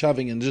pushing and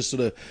shoving and just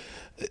sort of...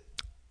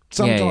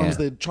 Sometimes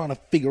they're trying to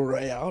figure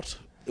out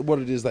what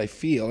it is they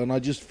feel. And I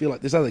just feel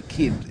like this other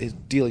kid is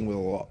dealing with a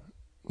lot.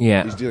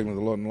 Yeah. He's dealing with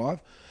a lot in life.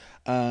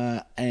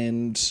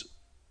 And...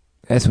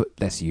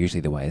 That's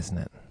usually the way, isn't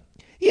it?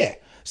 Yeah.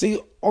 See,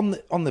 on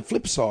the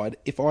flip side,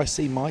 if I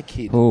see my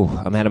kid... Oh,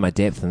 I'm out of my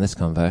depth in this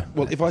convo.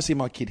 Well, if I see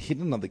my kid hit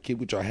another kid,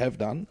 which I have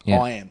done, Yeah.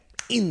 I am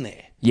in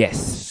there.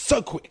 Yes.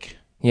 So quick.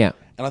 Yeah.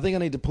 And I think I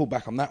need to pull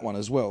back on that one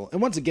as well. And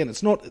once again,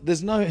 it's not...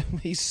 There's no...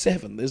 He's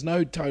 7. There's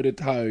no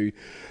toe-to-toe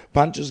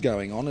punches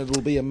going on.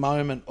 It'll be a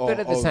moment of... But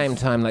at the same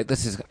time, like,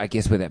 this is, I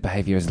guess, where that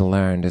behaviour is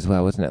learned as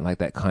well, isn't it? Like,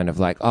 that kind of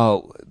like,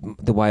 oh,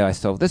 the way I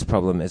solve this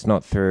problem is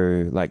not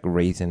through, like,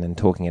 reason and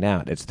talking it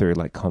out. It's through,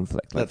 like,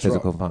 conflict, like That's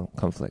physical right.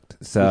 conflict.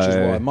 So... Which is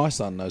why my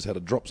son knows how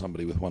to drop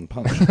somebody with one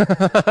punch. Fucking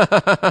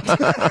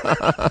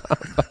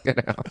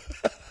hell.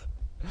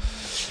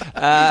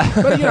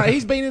 But, you know,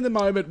 he's been in the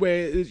moment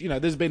where, you know,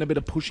 there's been a bit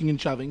of pushing and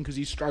shoving because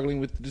he's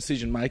struggling with the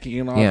decision-making,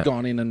 and I've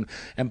gone in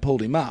and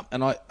pulled him up.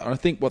 And I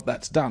think what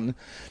that's done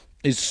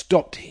is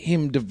stopped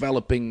him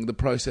developing the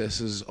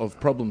processes of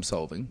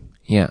problem-solving.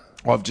 Yeah.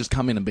 I've just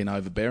come in and been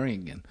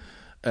overbearing again.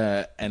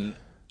 And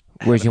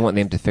Whereas you want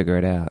them to figure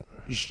it out.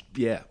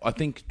 yeah, I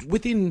think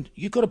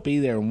you've got to be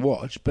there and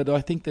watch, but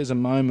I think there's a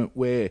moment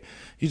where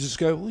you just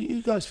go, well,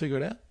 you guys figure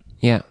it out.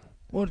 Yeah.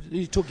 Well,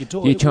 you took your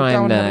toy. You try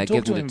Go and have a talk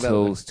give to them him the about it.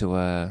 tools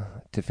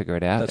to figure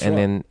it out, That's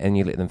and right.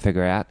 you let them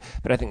figure it out.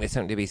 But I think there's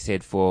something to be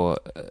said for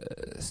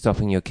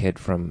stopping your kid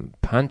from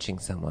punching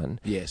someone.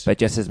 Yes. But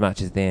just as much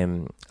as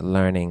them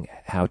learning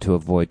how to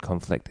avoid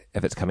conflict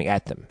if it's coming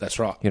at them. That's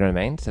right. You know what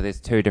I mean? So there's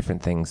two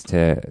different things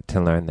to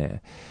learn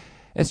there.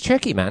 It's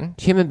tricky, man.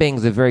 Human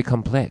beings are very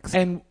complex.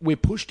 And we're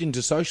pushed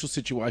into social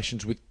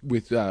situations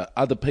with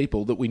other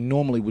people that we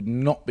normally would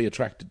not be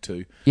attracted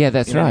to. Yeah,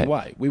 that's in right. Any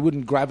way. We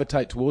wouldn't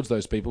gravitate towards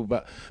those people,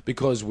 but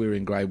because we're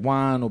in grade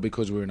 1 or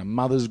because we're in a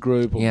mother's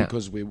group or Yeah.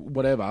 because we're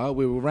whatever,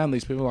 we were around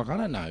these people like, I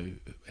don't know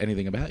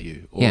anything about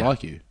you or Yeah.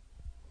 like you.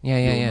 Yeah,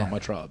 You're not my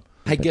tribe.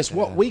 Hey, guess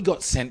what? We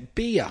got sent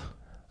beer.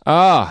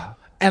 Oh.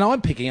 And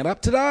I'm picking it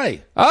up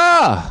today.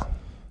 Oh.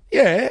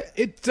 Yeah,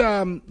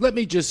 let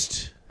me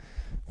just...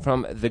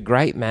 From the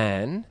great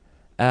man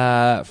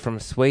from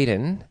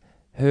Sweden,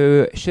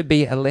 who should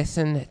be a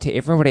lesson to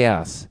everybody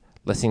else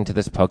listening to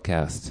this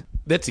podcast.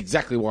 That's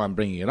exactly why I'm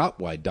bringing it up,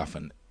 Wade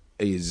Duffin,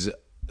 is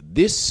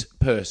this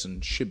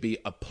person should be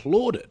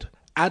applauded.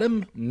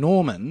 Adam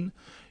Norman,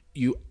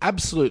 you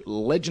absolute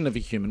legend of a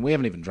human. We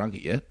haven't even drunk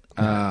it yet,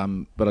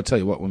 but I'll tell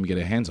you what, when we get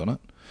our hands on it,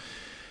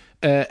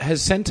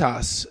 has sent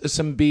us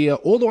some beer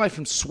all the way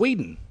from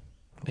Sweden.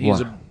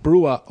 He's a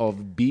brewer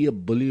of Beer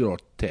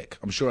Bibliotek.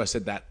 I'm sure I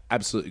said that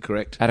absolutely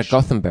correct. Out of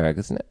Gothenburg,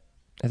 isn't it?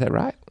 Is that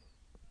right?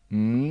 I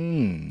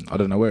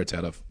don't know where it's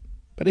out of,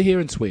 but here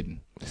in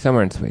Sweden.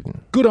 Somewhere in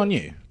Sweden. Good on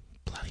you.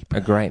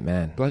 A great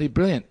man. Bloody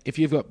brilliant. If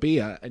you've got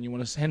beer and you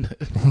want to send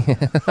it.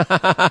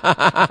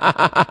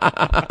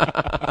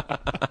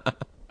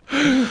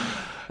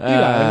 You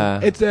know,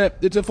 it's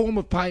a form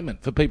of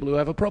payment for people who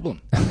have a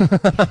problem.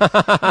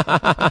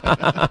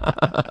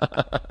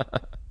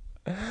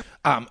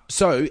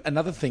 So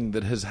another thing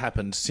that has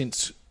happened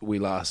since we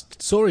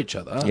last saw each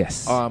other.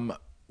 Yes. And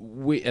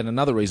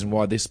another reason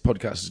why this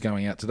podcast is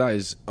going out today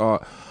is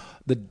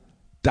the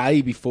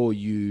day before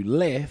you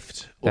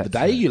left, or the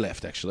That's day right. you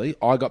left actually,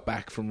 I got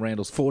back from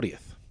Randall's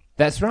 40th.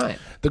 That's right.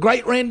 The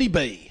great Randy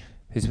B.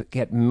 Who's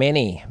got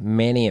many,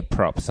 many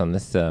props on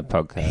this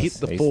podcast. Hit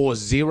the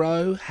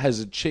 4-0, has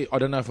achieved... I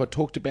don't know if I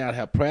talked about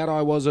how proud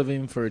I was of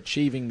him for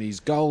achieving these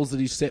goals that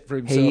he's set for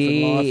himself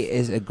in life. He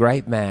is a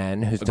great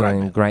man who's great doing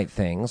man. great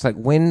things. Like,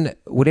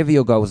 whatever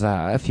your goals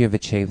are, if you've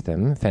achieved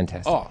them,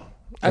 fantastic. Oh,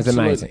 It's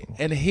absolutely. amazing.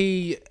 And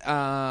he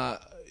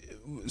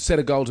set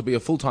a goal to be a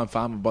full-time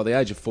farmer by the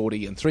age of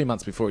 40, and 3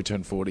 months before he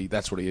turned 40,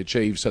 that's what he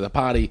achieved. So the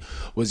party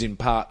was in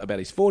part about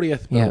his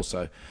 40th, but Yeah.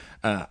 also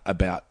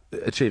about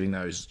achieving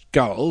those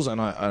goals.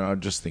 And I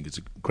just think it's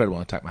incredible.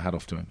 I take my hat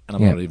off to him. And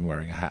I'm Yeah. not even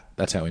wearing a hat.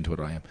 That's how into it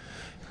I am.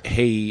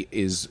 He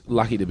is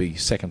lucky to be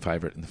second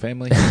favourite in the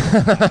family.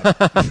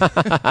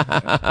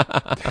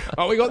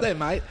 Oh, we got there,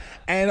 mate.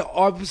 And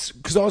I was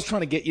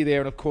trying to get you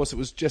there, and of course it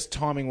was just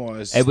timing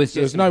wise. It was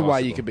there was just no way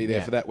impossible. you could be there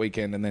Yeah. for that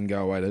weekend and then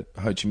go away to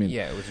Ho Chi Minh.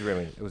 Yeah, it was a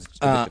bit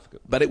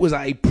difficult. But it was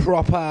a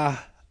proper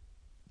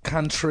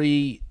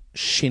country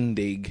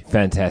shindig,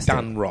 Fantastic.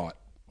 done right.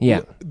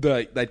 Yeah.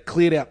 They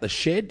cleared out the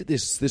shed,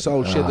 this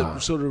old shed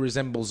that sort of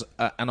resembles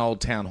an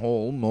old town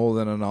hall more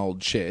than an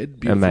old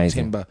shed. Beautiful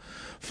Amazing. timber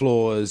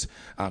floors,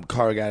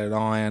 corrugated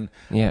iron.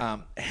 Yeah.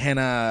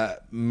 Hannah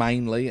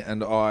mainly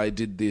and I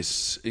did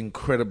this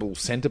incredible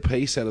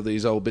centerpiece out of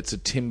these old bits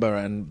of timber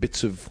and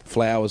bits of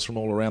flowers from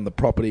all around the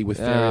property with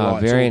fairy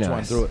lights very all twined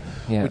nice. through it,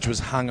 Yeah. which was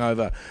hung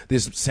over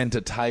this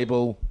center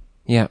table.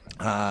 Yeah.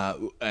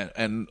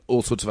 And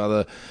all sorts of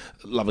other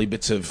lovely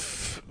bits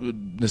of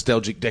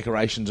nostalgic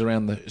decorations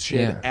around the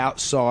shed. Yeah.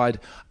 Outside,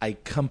 a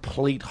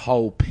complete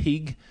whole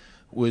pig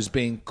was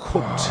being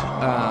cooked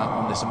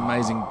on this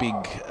amazing big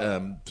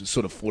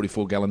sort of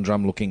 44-gallon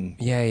drum-looking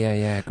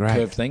Yeah. Great.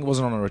 curved thing. It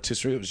wasn't on a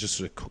rotisserie. It was just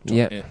sort of cooked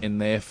in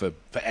there for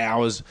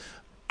hours.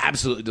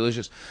 Absolutely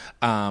delicious.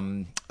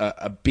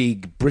 A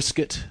big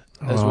brisket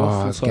as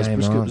well. Full-size game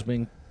brisket on. was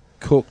being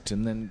cooked,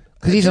 and then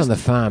Because he's on the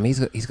farm, he's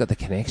got the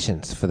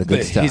connections for the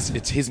good stuff.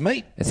 it's his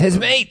meat. It's his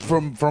meat.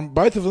 From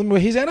both of them were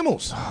his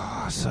animals,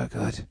 Oh, so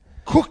good.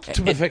 cooked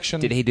to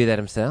perfection. Did he do that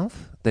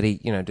himself? Did he,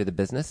 do the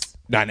business?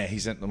 No, he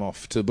sent them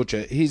off to the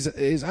butcher.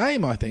 His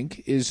aim, I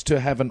think, is to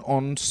have an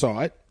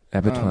on-site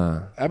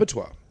Abattoir.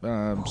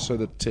 so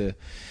that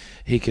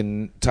he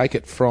can take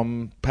it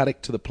from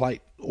paddock to the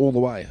plate all the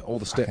way, all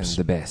the steps.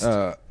 The best.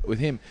 With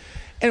him.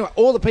 Anyway,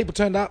 all the people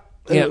turned up.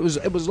 Yeah. It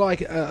was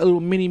like a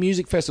little mini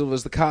music festival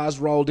as the cars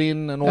rolled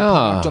in and all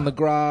parked on the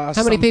grass.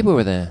 How many people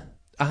were there?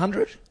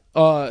 100?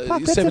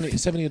 that's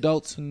 70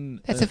 adults. And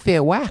That's a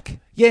fair whack.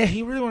 yeah,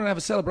 he really wanted to have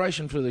a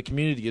celebration for the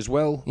community as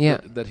well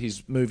that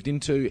he's moved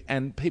into.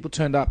 And people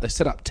turned up. They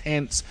set up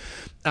tents.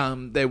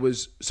 There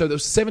was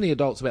 70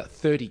 adults, about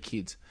 30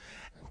 kids.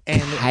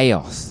 And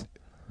Chaos.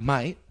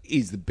 mate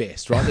is the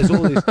best, right? There's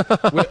all this.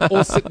 We're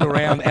all sitting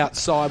around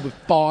outside with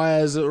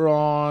fires that are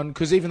on,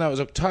 because even though it was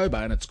October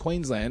and it's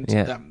Queensland,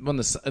 when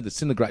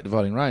it's in the Great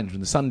Dividing Range,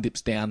 when the sun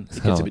dips down,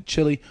 it gets a bit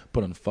chilly.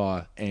 Put on a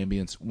fire,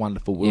 ambience,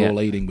 wonderful. We're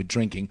all eating, we're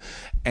drinking,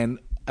 and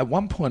at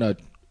one point I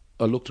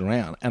looked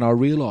around and I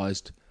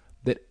realised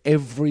that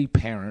every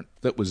parent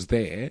that was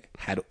there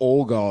had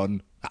all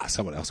gone,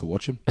 someone else will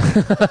watch him.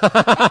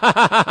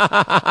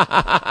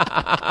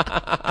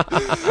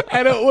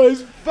 And it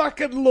was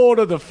fucking Lord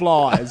of the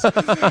Flies. At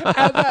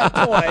that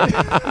point,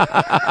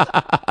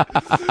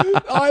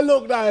 I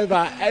looked over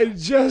and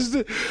just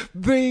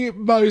the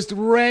most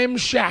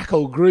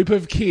ramshackle group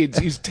of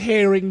kids is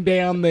tearing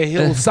down the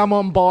hill. Some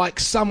on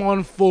bikes, some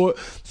on foot,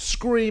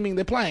 screaming.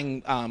 They're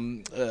playing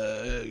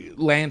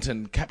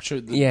lantern,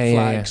 capture the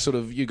flag, sort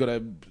of, you got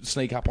to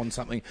sneak up on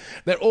something.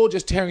 They're all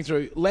just tearing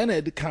through.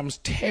 Leonard comes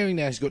tearing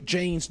down. He's got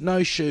jeans,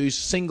 no shoes,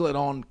 singlet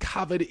on,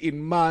 covered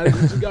in mud.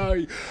 He's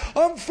going,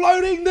 I'm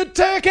floating the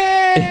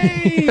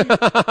turkey!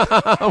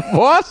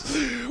 What?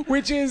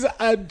 Which is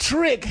a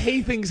trick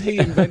he thinks he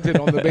invented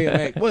on the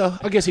BMX. Well,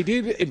 I guess he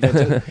did invent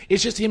it.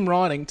 It's just him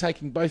riding,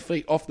 taking both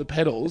feet off the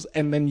pedals,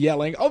 and then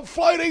yelling, I'm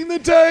floating the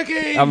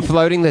turkey! I'm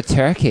floating the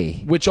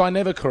turkey. Which I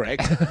never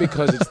correct,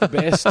 because it's the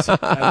best and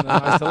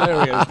the most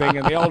hilarious thing,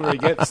 and the older he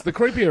gets, the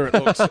creepier it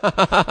looks.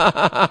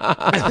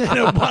 And then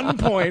at one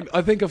point,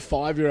 I think a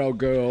 5-year-old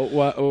girl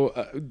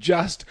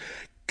just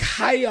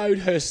KO'd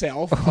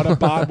herself on a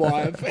barbed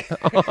wire fence.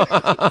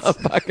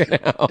 Fucking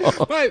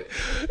hell. Mate,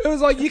 it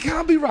was like, you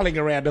can't be running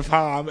around a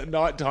farm at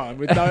night time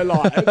with no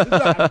light.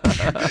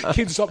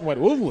 Kids stopped and went,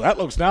 ooh, that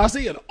looks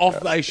nasty, and off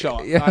they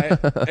shot. Mate.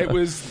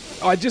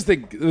 I just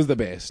think it was the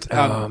best.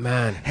 Oh,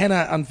 man.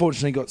 Hannah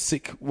unfortunately got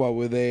sick while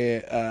we were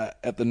there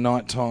at the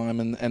night time,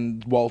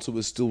 and Walter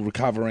was still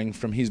recovering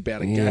from his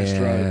bout of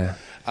gastro.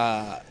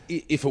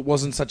 If it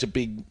wasn't such a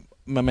big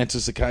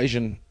momentous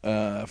occasion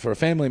for a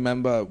family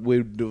member,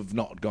 we'd have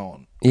not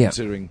gone,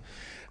 considering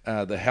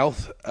the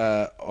health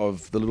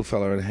of the little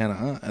fella and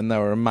Hannah, and they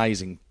were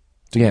amazing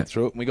to get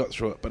through it, and we got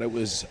through it, but it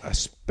was a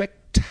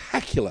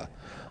spectacular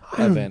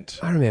event.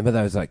 I remember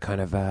those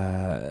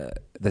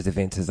those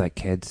events as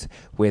kids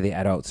where the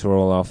adults are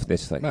all off, they're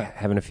just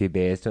having a few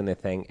beers, doing their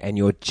thing, and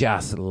you're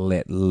just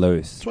let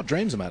loose. That's what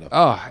dreams are made of.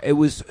 Oh, it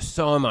was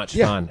so much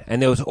fun,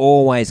 and there was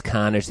always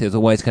carnage. There was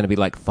always going to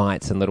be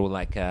fights and little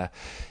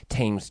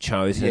teams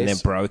chosen and then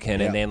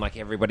broken, and then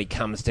everybody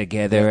comes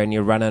together and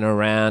you're running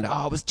around.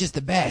 Oh, it was just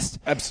the best.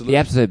 Absolutely, the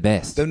absolute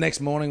best. The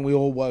next morning we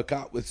all woke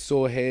up with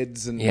sore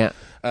heads and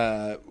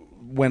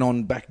went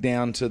on back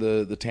down to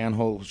the town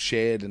hall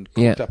shed and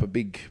cooked up a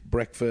big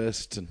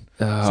breakfast and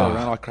sat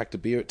around. I cracked a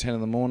beer at 10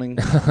 in the morning.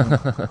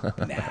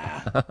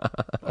 Nah,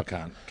 I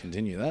can't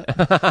continue that.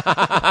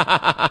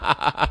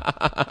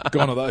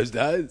 Gone are those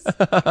days.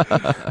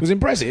 It was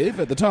impressive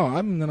at the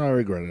time, and then I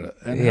regretted it.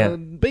 And had a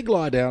big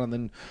lie down, and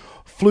then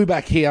flew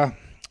back here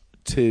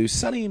to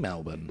sunny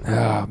Melbourne.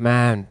 Oh,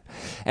 man.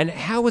 And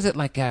how was it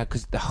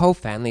because the whole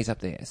family's up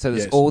there, so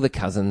there's all the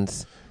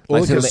cousins.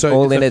 All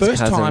the Leonard's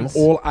first time cousins.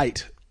 all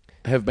 8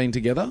 have been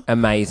together.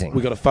 Amazing.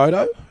 We got a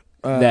photo.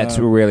 That's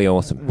really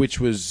awesome.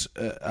 Which was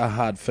a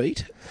hard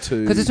feat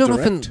to because it's not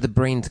direct. often the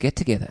Breens get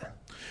together.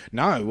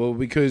 No, well,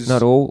 because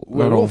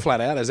we're all flat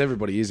out, as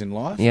everybody is in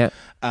life. Yeah.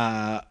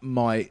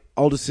 My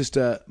older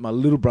sister, my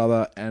little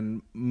brother,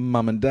 and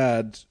mum and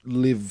dad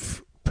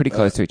live pretty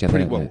close to each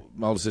other.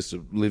 My older sister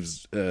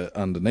lives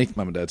underneath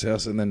mum and dad's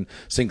house, and then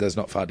Sinclair's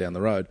not far down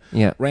the road.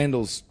 Yeah.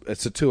 Randall's,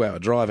 it's a 2-hour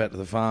drive out to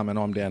the farm, and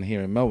I'm down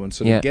here in Melbourne.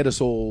 So to get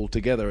us all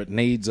together, it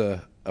needs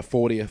a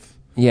 40th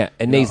Yeah,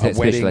 it needs a that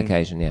special wedding,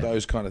 occasion, yeah.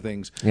 those kind of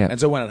things. Yeah. And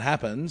so when it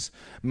happens,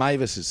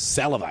 Mavis is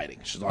salivating.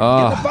 She's like,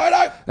 Oh. get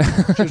the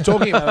photo. She was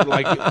talking about it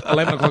like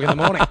 11 o'clock in the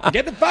morning.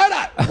 Get the photo.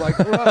 I'm like,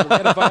 all right, we'll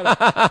get a photo.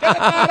 Get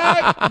the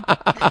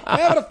photo. We're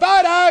having a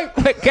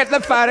photo. Quick, get the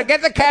photo,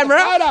 get the camera.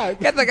 Photo.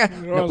 Get the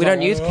No, we don't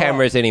like, use oh.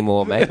 cameras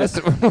anymore, mate. We've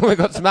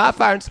got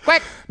smartphones.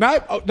 Quick.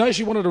 No,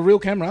 she wanted a real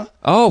camera.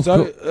 Oh,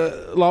 so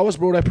Lois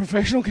brought a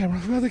professional camera.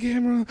 I've got the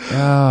camera.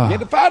 Oh. Get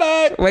the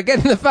photo. We're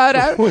getting the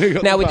photo. We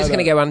got Now the we're just photo.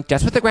 going to go on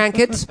just with the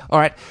grandkids. All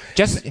right.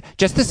 Just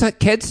the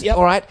kids. Yep.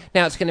 All right.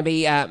 Now it's going to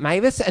be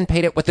Mavis and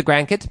Peter with the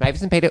grandkids.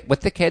 Mavis and Peter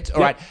with the kids. All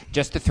Yep. right.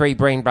 Just the three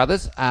Breen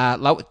brothers.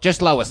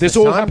 Just Lois. This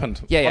all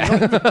happened. Yeah.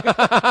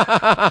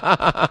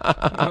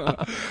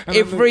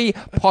 Every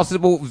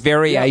possible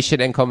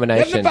variation and Get the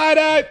combination.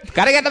 photo.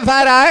 Gotta get the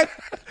photo.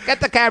 Get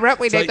the camera.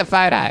 We need the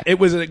photo. It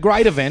was a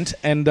great event,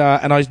 and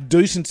I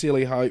do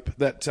sincerely hope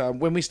that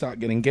when we start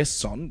getting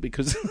guests on,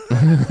 because it's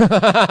going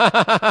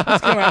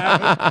to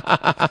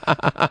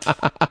happen.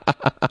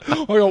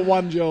 I got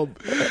one job.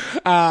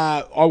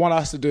 I want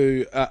us to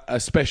do a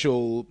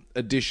special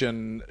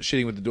edition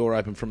shitting with the door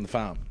open from the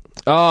farm.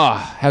 Oh,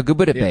 how good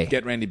would it be?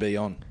 Get Randy B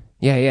on.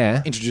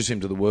 Yeah. Introduce him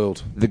to the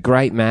world. The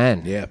great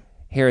man. Yeah.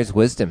 Hear his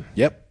wisdom.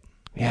 Yep.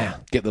 Yeah.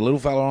 Get the little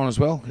fella on as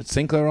well. Get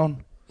Sinclair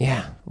on.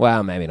 Yeah.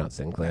 Well, maybe not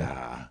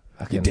Sinclair.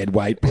 You dead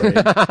weight, Breen.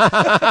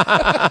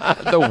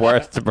 The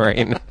worst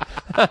brain.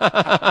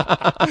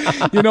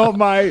 You know what,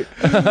 mate?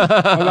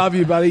 I love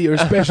you, buddy. You're a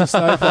special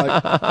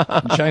snowflake.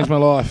 You changed my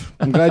life.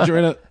 I'm glad you're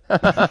in it.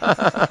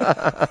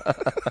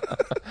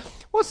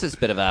 What's this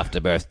bit of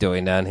afterbirth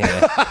doing down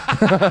here?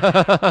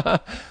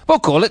 We'll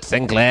call it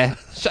Sinclair.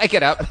 Shake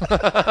it up.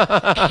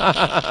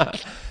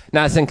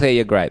 No, Sinclair,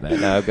 you're great, mate.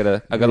 No, I've got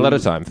a lot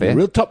of time for you.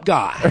 Real top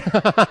guy.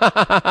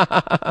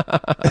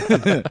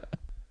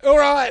 All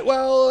right,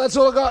 well, that's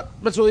all I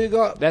got. That's all you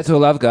got. That's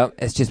all I've got.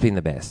 It's just been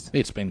the best.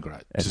 It's been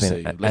great It's to been- see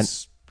you. and-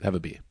 Let's have a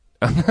beer.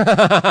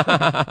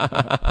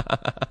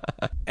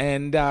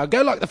 And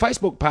go like the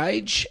Facebook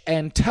page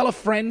and tell a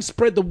friend.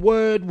 Spread the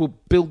word. We'll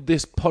build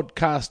this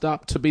podcast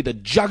up to be the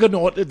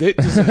juggernaut that it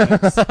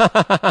deserves.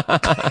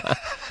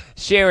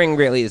 Sharing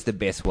really is the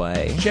best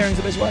way. Sharing's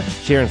the best way.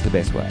 Sharing's the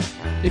best way.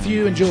 If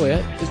you enjoy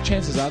it, there's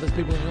chances are there's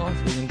people in your life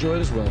who enjoy it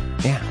as well.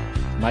 Yeah.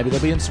 Maybe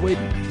they'll be in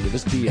Sweden with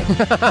us beer.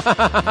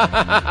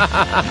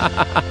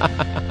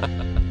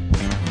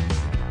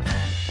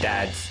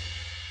 Dads.